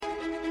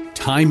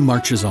Time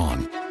marches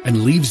on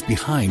and leaves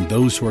behind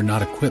those who are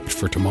not equipped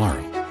for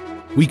tomorrow.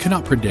 We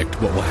cannot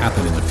predict what will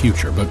happen in the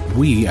future, but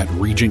we at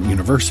Regent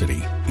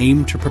University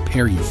aim to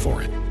prepare you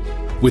for it.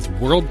 With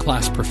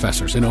world-class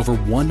professors in over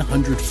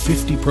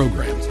 150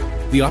 programs,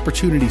 the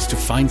opportunities to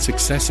find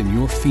success in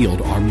your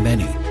field are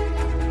many.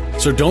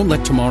 So don't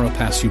let tomorrow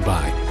pass you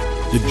by.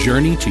 The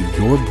journey to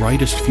your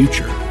brightest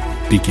future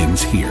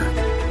begins here.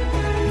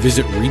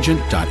 Visit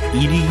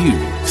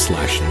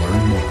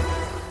regent.edu/learn more.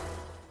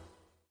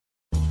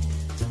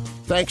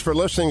 Thanks for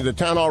listening to the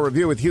Town Hall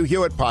Review with Hugh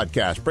Hewitt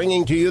podcast,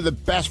 bringing to you the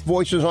best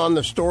voices on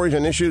the stories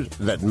and issues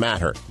that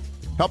matter.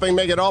 Helping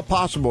make it all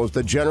possible is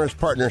the generous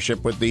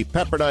partnership with the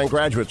Pepperdine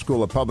Graduate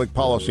School of Public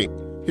Policy.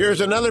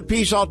 Here's another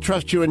piece I'll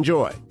trust you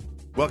enjoy.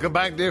 Welcome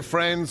back, dear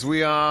friends.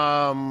 We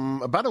are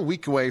about a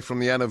week away from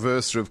the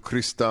anniversary of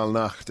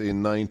Kristallnacht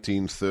in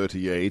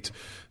 1938,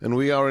 and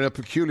we are in a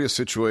peculiar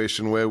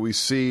situation where we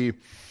see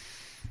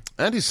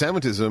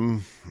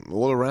anti-Semitism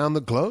all around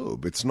the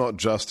globe. It's not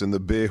just in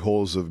the beer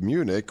halls of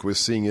Munich. We're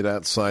seeing it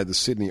outside the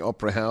Sydney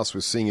Opera House.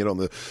 We're seeing it on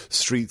the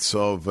streets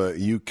of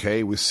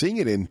UK. We're seeing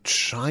it in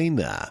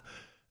China.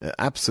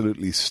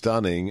 Absolutely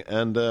stunning.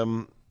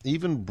 And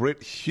even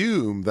Brit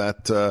Hume,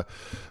 that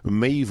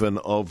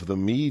maven of the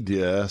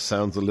media,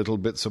 sounds a little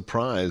bit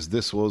surprised.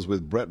 This was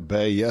with Brett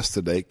Baer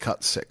yesterday,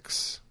 cut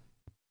 6.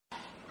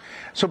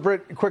 So,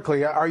 Britt,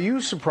 quickly, are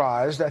you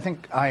surprised, I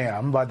think I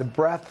am, by the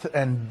breadth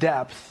and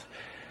depth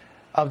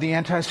of the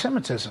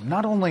anti-Semitism,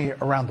 not only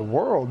around the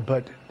world,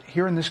 but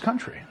here in this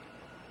country?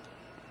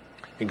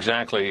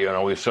 Exactly.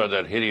 We saw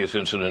that hideous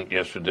incident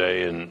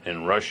yesterday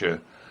in Russia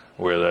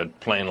where that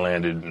plane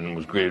landed and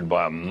was greeted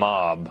by a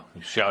mob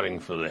shouting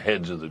for the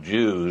heads of the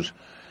Jews.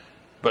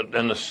 But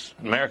in the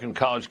American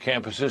college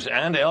campuses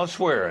and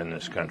elsewhere in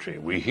this country,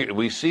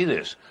 we see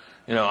this.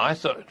 I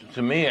thought,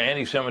 to me,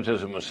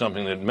 anti-Semitism was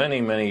something that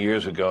many, many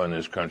years ago in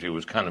this country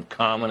was kind of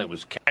common. It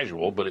was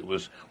casual, but it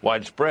was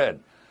widespread.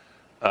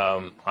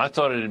 I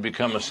thought it had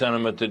become a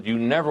sentiment that you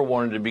never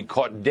wanted to be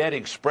caught dead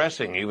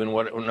expressing,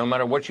 no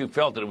matter what you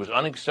felt, that it was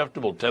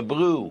unacceptable,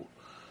 taboo.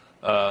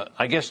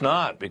 I guess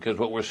not, because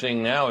what we're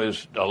seeing now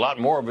is a lot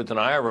more of it than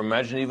I ever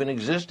imagined even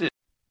existed.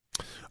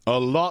 A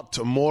lot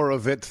more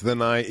of it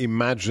than I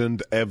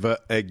imagined ever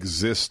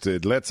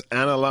existed. Let's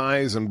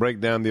analyze and break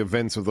down the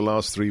events of the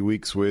last 3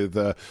 weeks with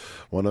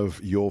one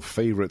of your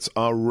favorites,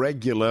 our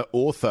regular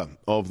author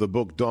of the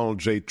book, Donald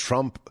J.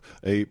 Trump,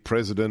 A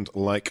President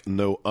Like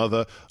No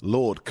Other,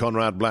 Lord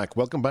Conrad Black.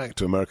 Welcome back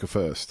to America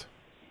First.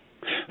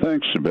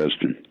 Thanks,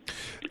 Sebastian.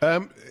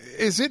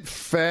 Is it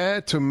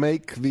fair to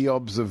make the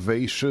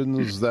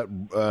observations that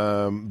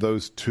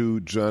those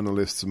two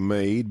journalists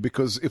made?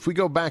 Because if we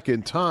go back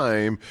in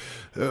time,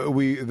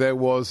 there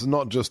was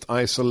not just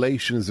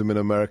isolationism in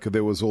America,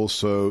 there was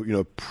also,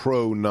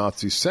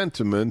 pro-Nazi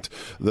sentiment,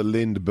 the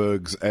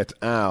Lindberghs et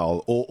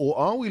al. Or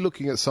are we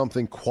looking at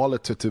something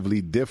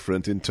qualitatively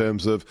different in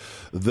terms of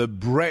the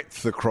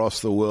breadth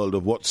across the world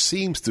of what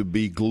seems to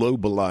be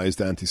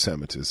globalized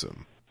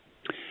anti-Semitism?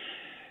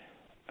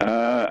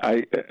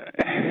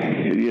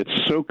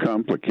 It's so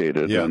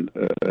complicated, yeah. and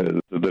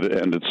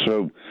it's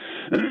so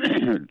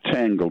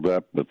tangled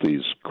up with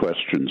these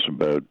questions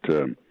about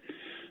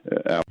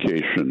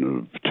allocation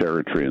of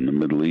territory in the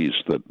Middle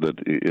East that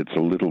it's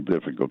a little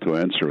difficult to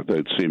answer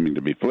without seeming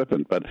to be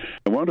flippant. But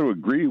I want to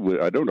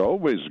I don't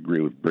always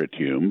agree with Brit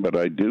Hume, but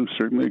I do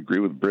certainly agree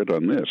with Brit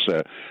on this.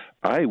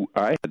 I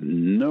had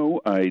no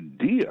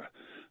idea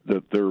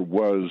that there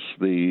was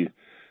the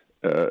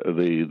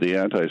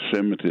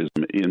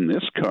anti-Semitism in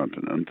this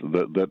continent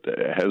that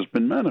has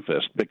been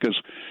manifest, because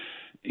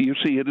you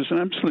see, it is an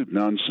absolute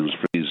nonsense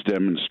for these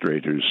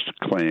demonstrators to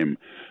claim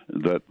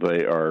that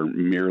they are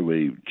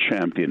merely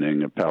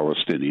championing a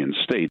Palestinian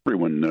state.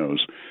 Everyone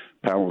knows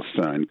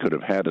Palestine could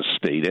have had a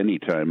state any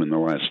time in the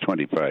last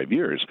 25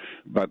 years,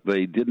 but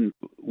they didn't.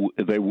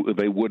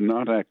 They would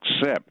not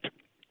accept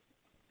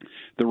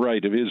the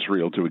right of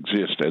Israel to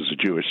exist as a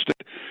Jewish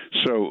state.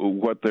 So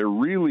what they're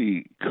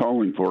really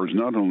calling for is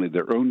not only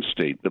their own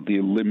state, but the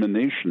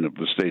elimination of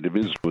the state of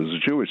Israel as a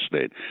Jewish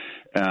state,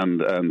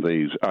 and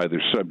the either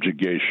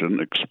subjugation,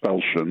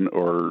 expulsion,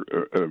 or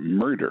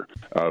murder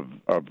of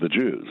the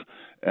Jews.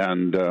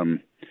 And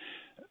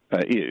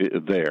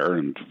there,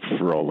 and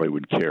for all they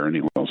would care,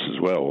 anyone else as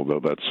well,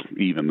 although that's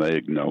even they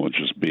acknowledge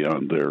is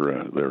beyond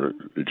their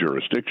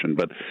jurisdiction.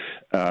 But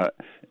I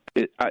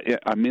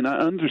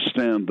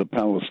understand the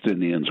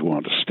Palestinians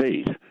want a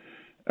state.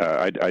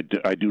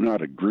 I do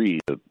not agree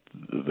that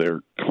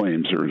their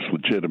claims are as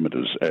legitimate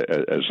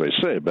as they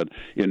say, but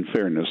in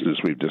fairness, as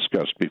we've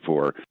discussed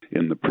before,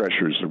 in the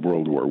pressures of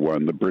World War I,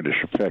 the British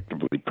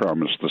effectively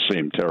promised the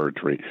same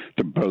territory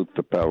to both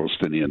the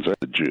Palestinians and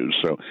the Jews.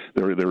 So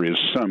there is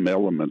some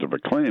element of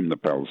a claim the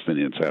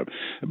Palestinians have,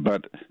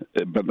 but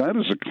that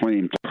is a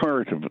claim to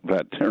part of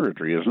that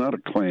territory. It's not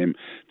a claim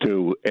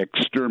to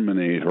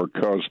exterminate or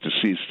cause to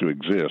cease to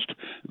exist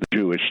the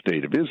Jewish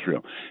state of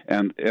Israel.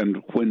 And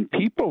when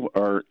people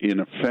are in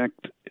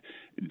effect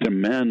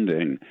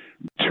demanding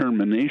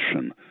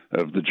termination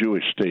of the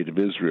Jewish state of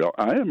Israel.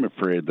 I am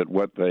afraid that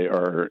what they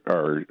are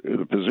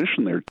the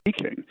position they're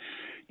taking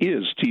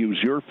is, to use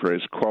your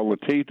phrase,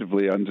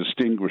 qualitatively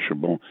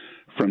undistinguishable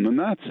from the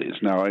Nazis.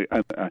 Now,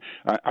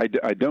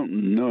 I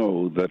don't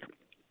know that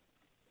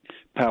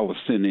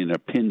Palestinian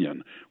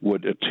opinion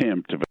would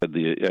attempt to have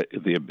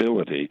the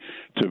ability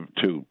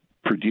to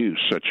produce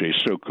such a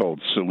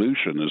so-called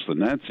solution as the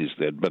Nazis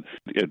did, but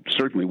it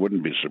certainly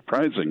wouldn't be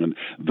surprising. And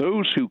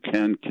those who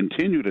can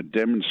continue to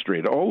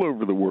demonstrate all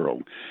over the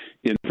world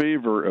in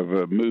favor of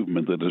a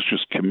movement that has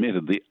just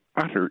committed the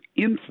utter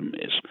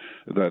infamies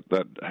that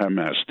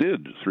Hamas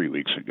did 3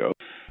 weeks ago,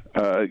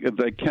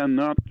 they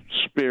cannot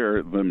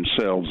spare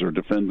themselves or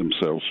defend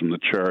themselves from the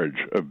charge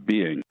of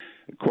being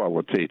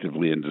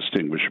qualitatively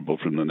indistinguishable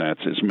from the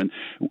Nazis. I mean,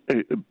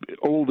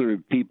 older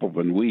people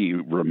than we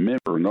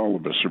remember, and all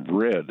of us have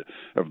read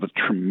of the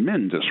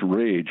tremendous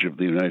rage of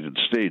the United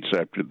States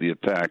after the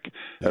attack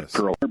at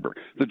Pearl Harbor.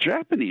 The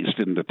Japanese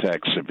didn't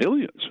attack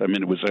civilians. I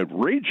mean, it was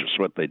outrageous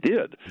what they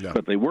did,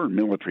 but they were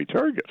military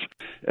targets.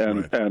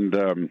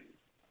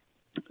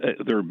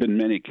 There have been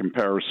many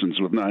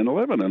comparisons with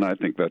 9/11, and I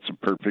think that's a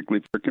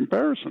perfectly fair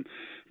comparison.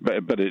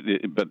 But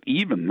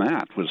even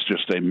that was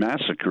just a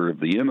massacre of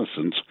the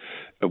innocents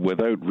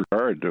without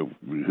regard to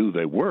who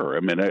they were.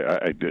 I mean,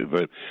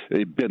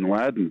 Bin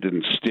Laden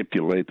didn't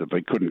stipulate that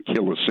they couldn't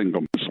kill a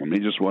single Muslim. He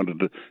just wanted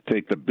to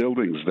take the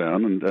buildings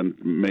down and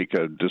make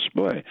a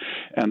display.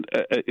 And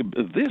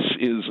this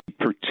is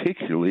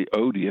particularly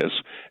odious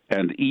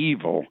and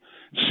evil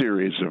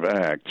series of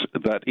acts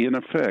that, in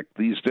effect,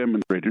 these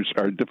demonstrators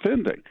are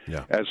defending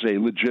as a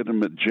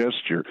legitimate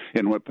gesture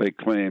in what they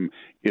claim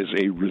is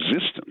a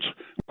resistance.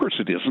 Of course,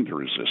 it isn't a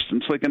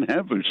resistance. They can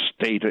have their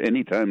state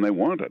any time they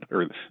want it,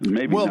 or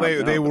maybe. Well,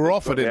 they were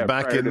offered it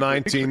back in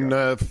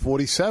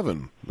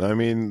 1947. I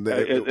mean,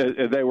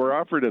 they were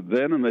offered it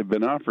then, and they've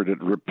been offered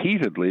it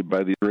repeatedly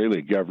by the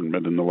Israeli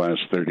government in the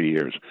last 30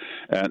 years,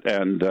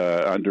 and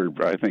under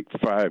I think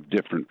 5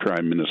 different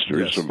prime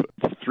ministers of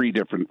 3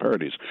 different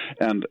parties,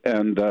 and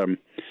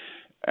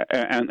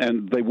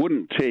they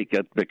wouldn't take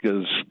it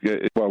because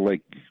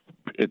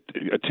it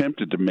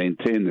attempted to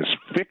maintain this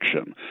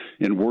fiction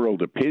in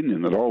world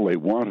opinion that all they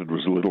wanted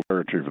was a little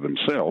territory for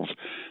themselves,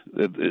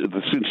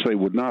 since they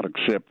would not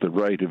accept the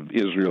right of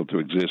Israel to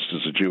exist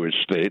as a Jewish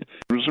state.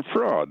 It was a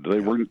fraud. They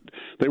weren't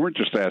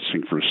just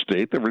asking for a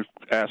state; they were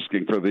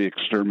asking for the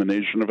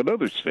extermination of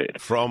another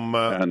state.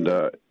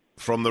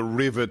 From the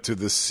river to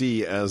the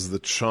sea, as the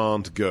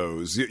chant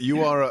goes.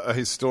 You are a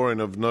historian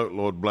of note,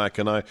 Lord Black,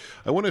 and I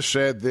want to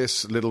share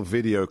this little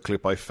video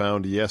clip I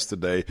found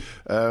yesterday,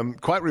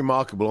 quite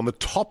remarkable, on the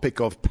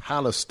topic of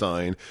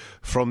Palestine,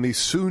 from the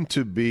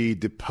soon-to-be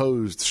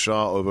deposed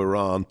Shah of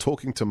Iran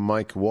talking to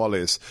Mike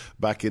Wallace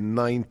back in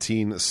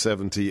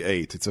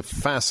 1978. It's a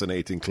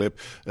fascinating clip.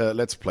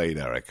 Let's play it,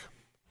 Eric.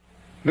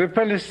 The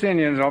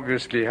Palestinians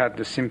obviously had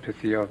the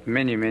sympathy of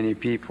many, many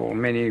people,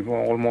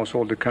 almost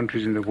all the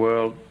countries in the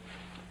world,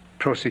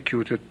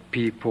 persecuted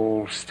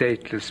people,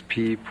 stateless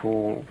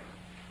people,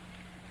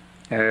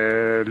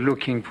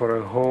 looking for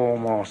a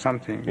home or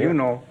something. You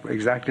know,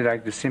 exactly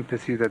like the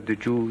sympathy that the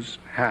Jews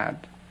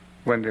had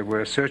when they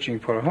were searching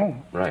for a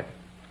home. Right.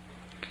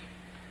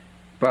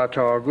 But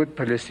our good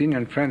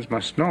Palestinian friends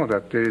must know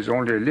that there is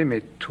only a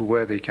limit to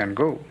where they can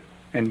go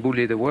and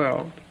bully the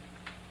world.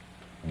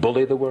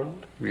 Bully the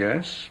world?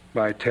 Yes,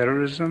 by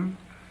terrorism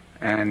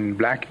and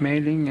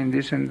blackmailing and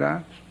this and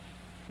that.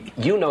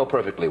 You know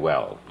perfectly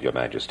well, Your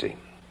Majesty,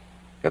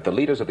 that the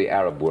leaders of the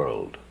Arab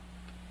world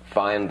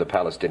find the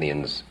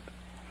Palestinians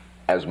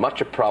as much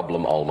a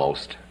problem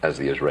almost as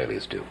the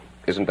Israelis do.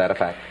 Isn't that a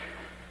fact?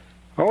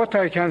 What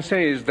I can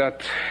say is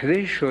that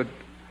they should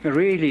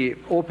really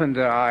open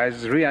their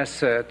eyes,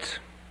 reassert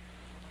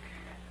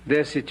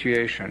their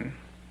situation,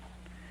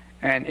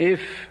 and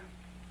if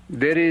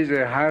there is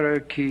a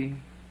hierarchy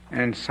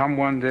and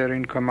someone there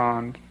in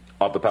command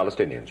of the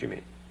Palestinians, you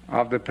mean?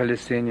 Of the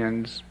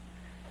Palestinians,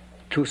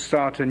 to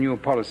start a new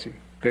policy,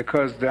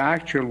 because the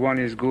actual one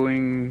is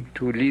going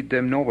to lead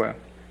them nowhere.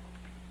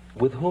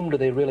 With whom do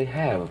they really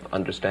have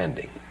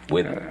understanding?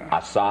 With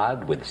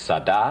Assad, with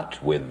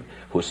Sadat, with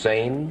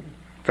Hussein?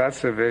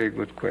 That's a very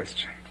good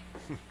question.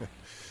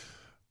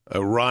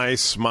 A wry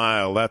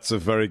smile. That's a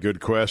very good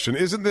question.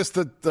 Isn't this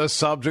the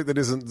subject that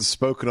isn't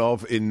spoken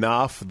of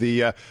enough?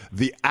 The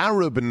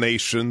Arab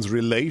nations'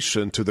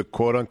 relation to the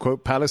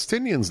quote-unquote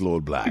Palestinians,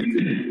 Lord Black?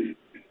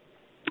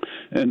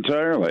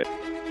 Entirely.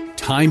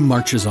 Time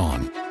marches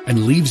on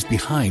and leaves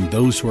behind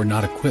those who are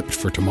not equipped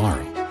for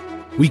tomorrow.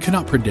 We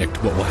cannot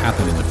predict what will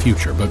happen in the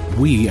future, but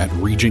we at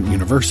Regent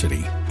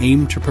University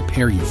aim to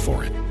prepare you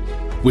for it.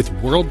 With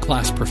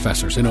world-class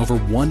professors in over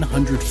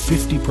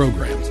 150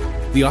 programs,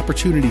 the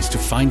opportunities to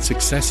find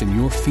success in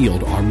your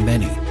field are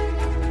many.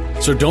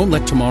 So don't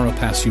let tomorrow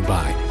pass you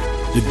by.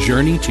 The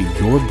journey to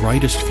your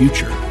brightest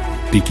future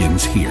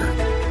begins here.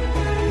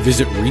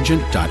 Visit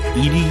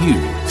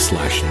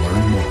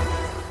regent.edu/learn-more.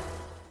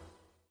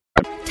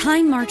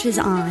 Time marches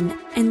on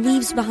and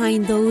leaves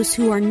behind those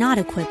who are not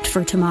equipped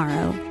for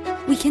tomorrow.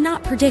 We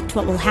cannot predict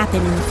what will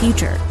happen in the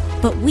future,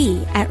 but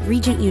we at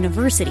Regent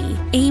University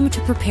aim to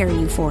prepare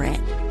you for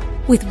it.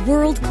 With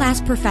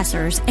world-class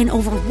professors and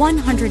over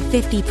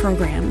 150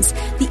 programs,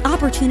 the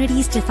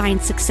opportunities to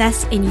find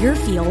success in your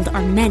field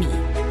are many.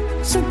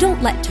 So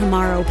don't let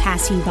tomorrow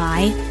pass you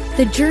by.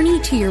 The journey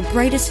to your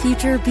brightest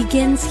future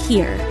begins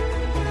here.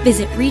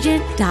 Visit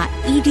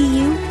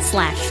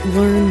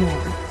regent.edu/learn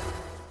more.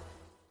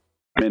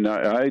 I mean,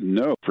 I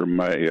know from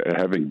my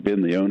having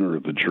been the owner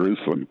of the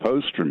Jerusalem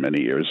Post for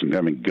many years and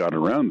having got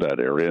around that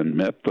area and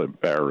met the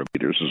Arab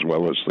leaders as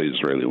well as the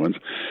Israeli ones,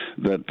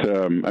 that,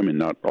 I mean,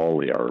 not all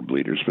the Arab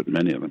leaders, but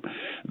many of them,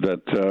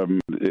 that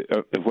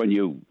when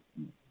you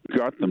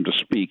got them to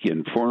speak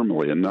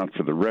informally and not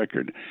for the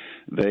record,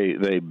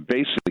 they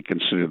basically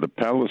consider the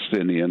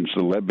Palestinians,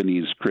 the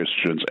Lebanese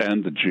Christians,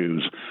 and the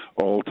Jews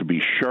all to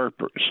be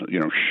sharpers,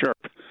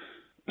 sharp,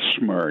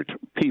 smart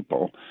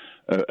people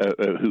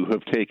who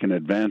have taken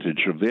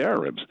advantage of the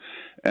Arabs,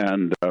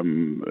 and I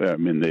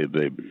mean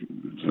the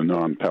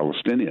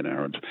non-Palestinian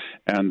Arabs,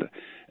 and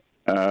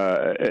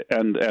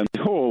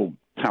the whole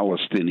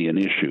Palestinian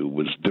issue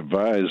was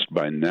devised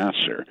by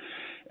Nasser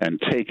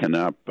and taken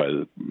up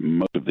by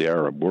most of the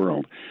Arab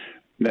world,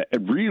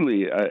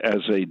 really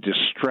as a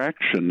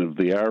distraction of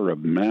the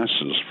Arab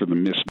masses for the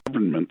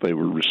misgovernment they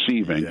were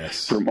receiving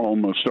from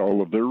almost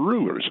all of their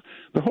rulers.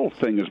 The whole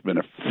thing has been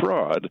a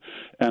fraud,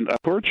 and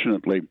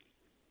unfortunately,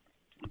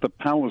 the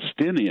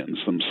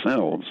Palestinians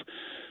themselves,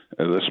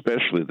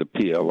 especially the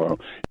PLO,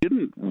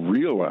 didn't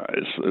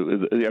realize,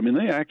 I mean,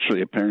 they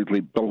actually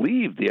apparently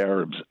believed the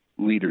Arabs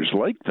leaders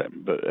liked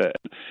them, but,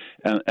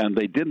 and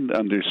they didn't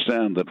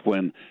understand that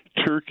when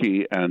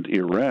Turkey and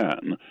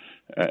Iran,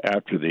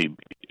 after the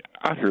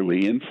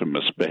utterly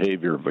infamous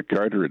behavior of the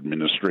Carter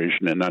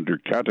administration in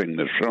undercutting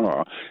the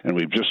Shah, and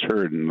we've just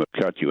heard in the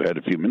cut you had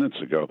a few minutes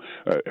ago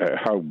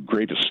how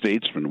great a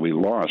statesman we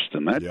lost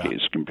in that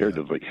case compared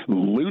to the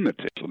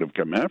lunatics that have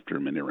come after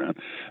him in Iran,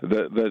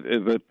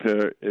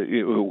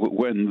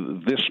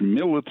 when this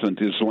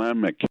militant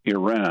Islamic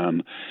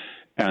Iran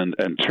and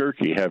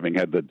Turkey, having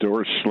had the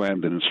door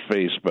slammed in its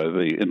face by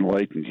the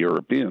enlightened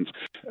Europeans,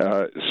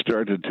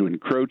 started to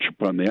encroach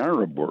upon the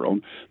Arab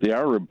world. The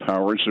Arab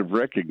powers have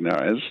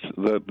recognized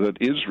that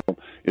Israel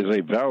is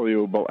a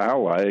valuable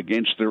ally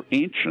against their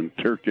ancient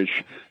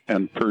Turkish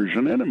and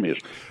Persian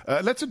enemies.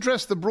 Let's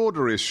address the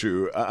broader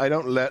issue. I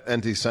don't let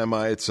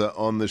anti-Semites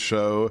on the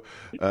show,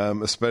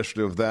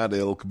 especially of that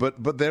ilk,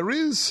 but there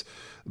is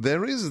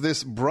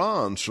this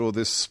branch or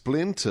this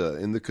splinter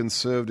in the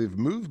conservative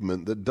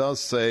movement that does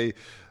say,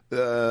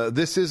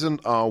 this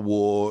isn't our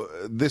war,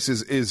 this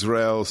is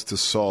Israel's to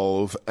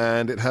solve,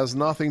 and it has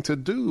nothing to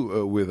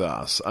do with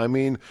us. I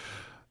mean,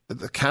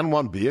 can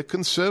one be a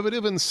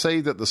conservative and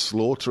say that the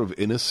slaughter of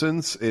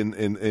innocents in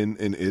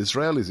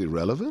Israel is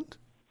irrelevant?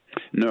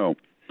 No,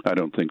 I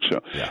don't think so.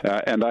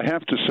 Yeah. And I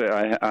have to say,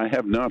 I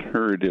have not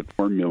heard it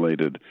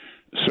formulated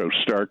so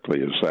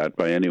starkly as that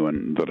by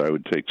anyone that I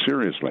would take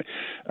seriously.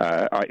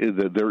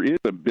 There is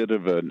a bit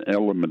of an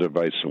element of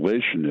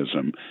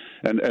isolationism.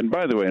 And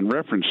by the way, in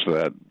reference to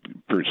that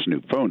person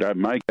who phoned,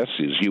 my guess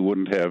is you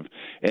wouldn't have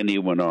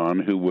anyone on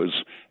who was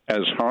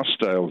as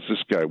hostile as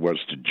this guy was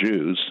to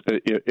Jews,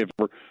 if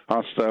we're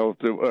hostile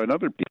to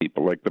other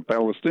people like the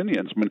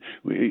Palestinians.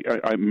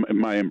 I mean,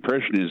 my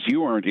impression is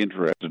you aren't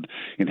interested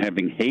in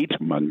having hate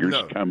mongers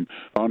come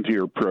onto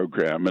your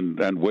program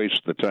and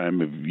waste the time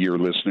of your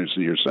listeners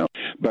and yourself.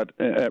 But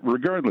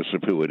regardless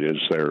of who it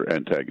is, they're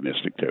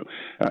antagonistic too.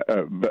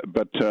 I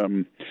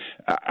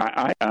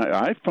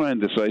find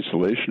this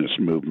isolationist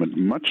movement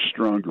much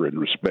stronger in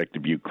respect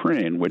of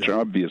Ukraine, which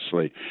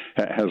obviously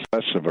has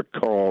less of a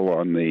call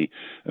on the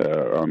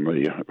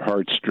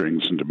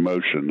heartstrings and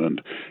emotion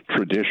and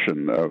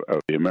tradition of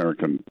the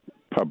American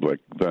public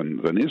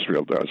than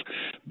Israel does.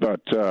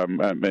 But, I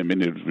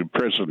mean,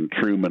 President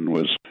Truman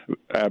was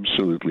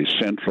absolutely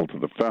central to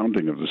the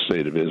founding of the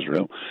State of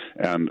Israel,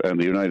 and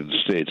the United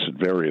States at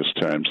various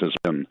times has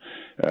been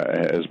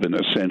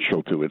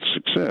essential to its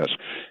success.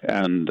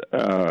 And,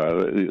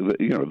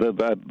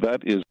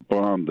 that is a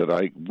bond that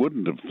I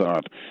wouldn't have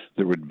thought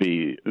there would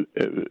be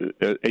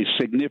a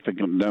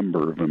significant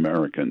number of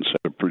Americans,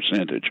 a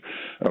percentage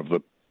of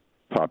the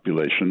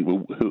population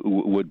who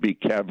would be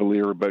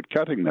cavalier about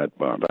cutting that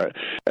bond.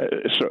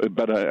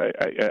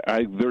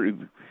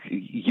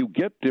 You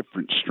get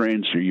different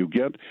strains here. You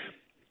get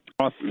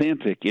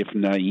authentic, if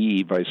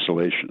naive,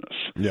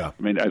 isolationists. Yeah.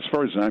 I mean, as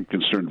far as I'm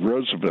concerned,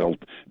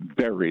 Roosevelt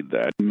buried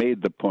that,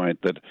 made the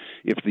point that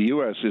if the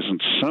U.S.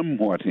 isn't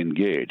somewhat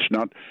engaged,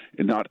 not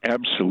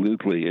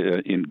absolutely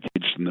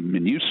engaged in the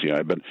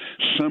minutiae, but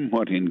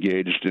somewhat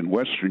engaged in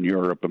Western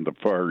Europe and the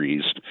Far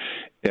East,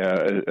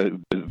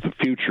 the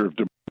future of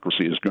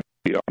democracy is going to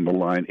on the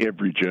line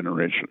every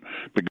generation.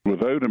 Because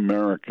without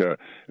America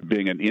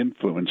being an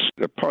influence,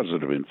 a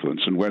positive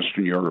influence in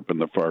Western Europe and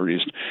the Far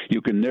East,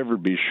 you can never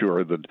be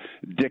sure that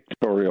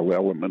dictatorial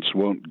elements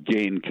won't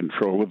gain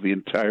control of the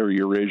entire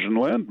Eurasian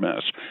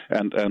landmass.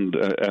 And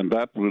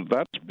that's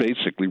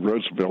basically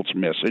Roosevelt's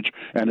message,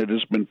 and it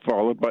has been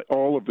followed by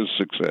all of his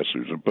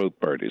successors of both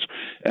parties,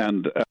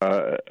 and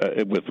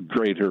with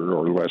greater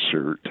or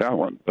lesser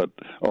talent, but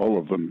all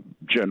of them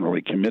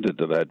generally committed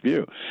to that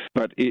view.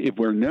 But if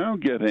we're now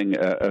getting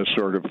a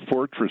sort of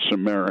fortress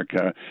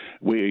America,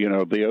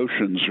 the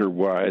oceans are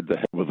wide, the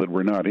hell with it,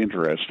 we're not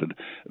interested,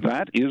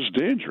 that is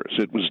dangerous.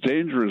 It was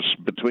dangerous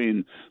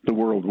between the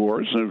world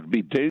wars, and it would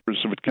be dangerous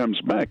if it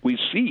comes back. We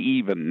see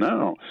even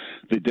now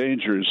the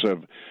dangers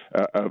of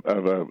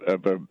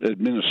an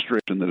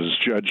administration that is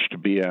judged to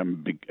be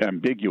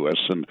ambiguous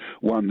and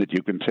one that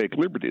you can take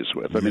liberties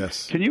with. I mean,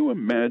 can you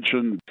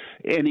imagine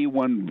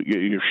anyone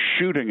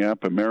shooting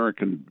up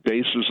American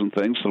bases and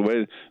things the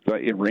way the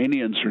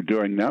Iranians are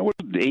doing now? With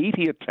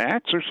 80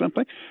 attacks or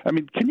something? I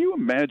mean, can you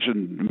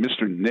imagine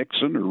Mr.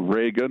 Nixon or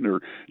Reagan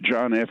or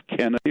John F.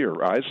 Kennedy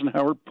or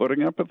Eisenhower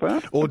putting up with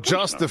that? Or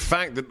just the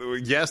fact that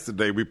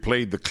yesterday we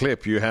played the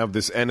clip. You have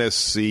this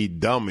NSC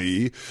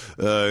dummy,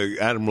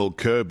 Admiral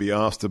Kirby,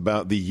 asked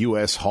about the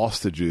U.S.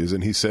 hostages,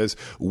 and he says,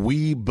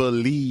 we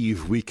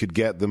believe we could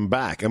get them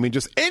back. I mean,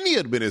 just any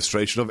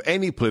administration of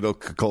any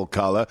political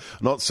color,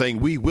 not saying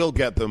we will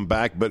get them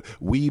back, but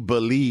we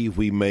believe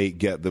we may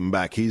get them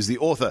back. He's the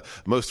author,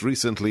 most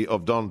recently,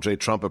 of Donald J.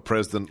 Trump, a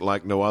president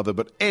like no other,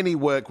 but any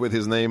work with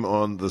his name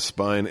on the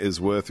spine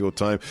is worth your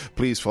time.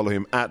 Please follow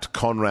him at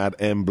Conrad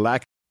M.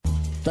 Black.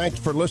 Thanks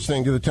for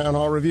listening to the Town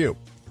Hall Review.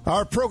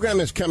 Our program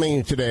is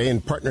coming today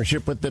in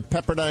partnership with the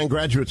Pepperdine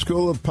Graduate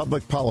School of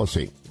Public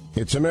Policy.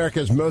 It's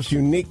America's most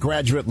unique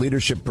graduate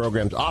leadership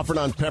programs offered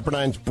on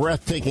Pepperdine's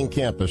breathtaking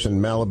campus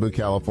in Malibu,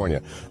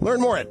 California. Learn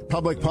more at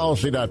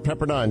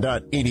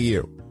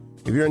publicpolicy.pepperdine.edu.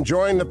 If you're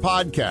enjoying the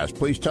podcast,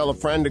 please tell a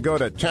friend to go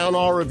to Town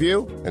Hall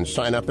Review and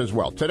sign up as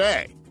well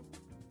today.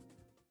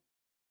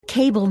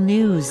 Cable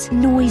news,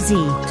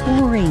 noisy,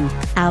 boring,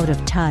 out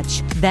of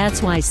touch.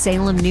 That's why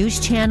Salem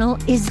News Channel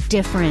is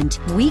different.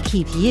 We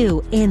keep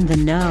you in the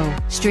know.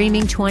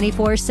 Streaming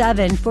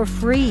 24/7 for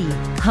free.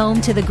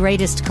 Home to the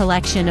greatest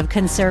collection of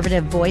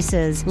conservative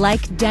voices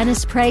like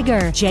Dennis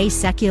Prager, Jay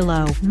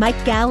Sekulow,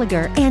 Mike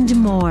Gallagher, and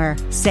more.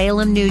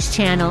 Salem News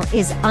Channel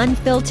is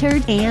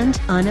unfiltered and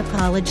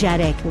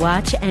unapologetic.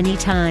 Watch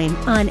anytime,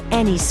 on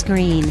any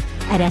screen,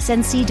 at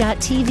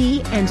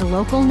snc.tv and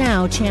Local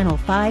Now Channel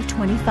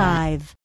 525.